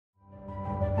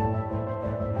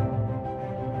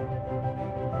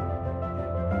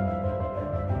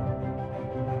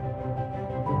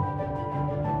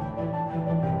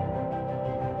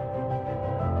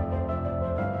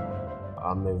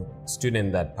I'm a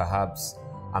student that perhaps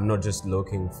I'm not just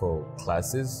looking for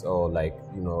classes or like,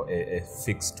 a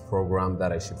fixed program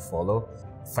that I should follow,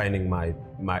 finding my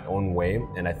own way.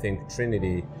 And I think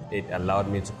Trinity, it allowed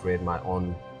me to create my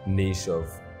own niche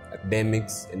of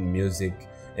academics and music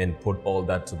and put all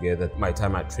that together. My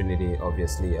time at Trinity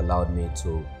obviously allowed me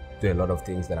to do a lot of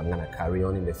things that I'm gonna carry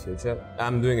on in the future.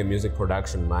 I'm doing a music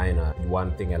production minor.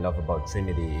 One thing I love about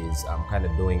Trinity is I'm kind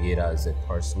of doing it as a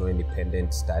personal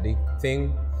independent study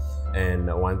thing.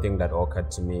 And one thing that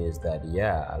occurred to me is that,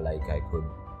 yeah, like I could,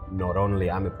 not only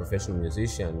I'm a professional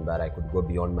musician, but I could go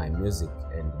beyond my music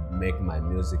and make my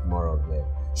music more of a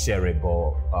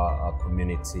shareable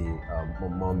community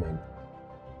moment.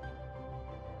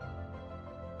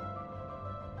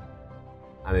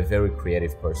 I'm a very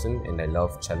creative person and I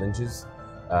love challenges.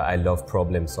 I love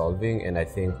problem solving, and I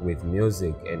think with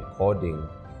music and coding,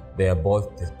 they are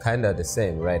both kind of the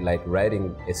same, right? Like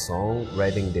writing a song,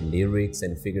 writing the lyrics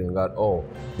and figuring out, oh,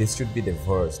 this should be the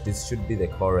verse, this should be the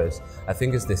chorus. I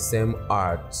think it's the same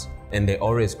art and they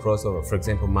always cross over. For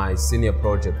example, my senior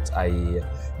project, I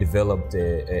developed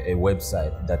a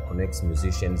website that connects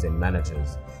musicians and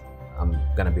managers. I'm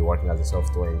gonna be working as a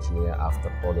software engineer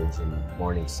after college in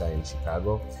Morningside in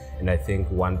Chicago. And I think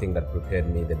one thing that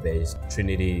prepared me the best,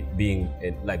 Trinity being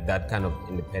like that kind of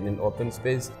independent open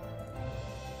space.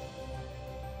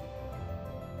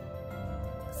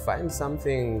 Find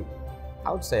something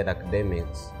outside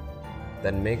academics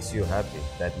that makes you happy,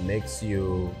 that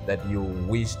you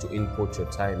wish to input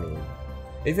your time in.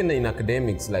 Even in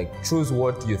academics, like choose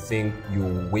what you think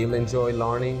you will enjoy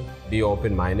learning, be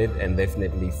open-minded, and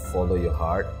definitely follow your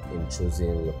heart in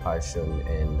choosing your passion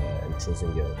and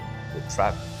choosing your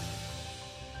track.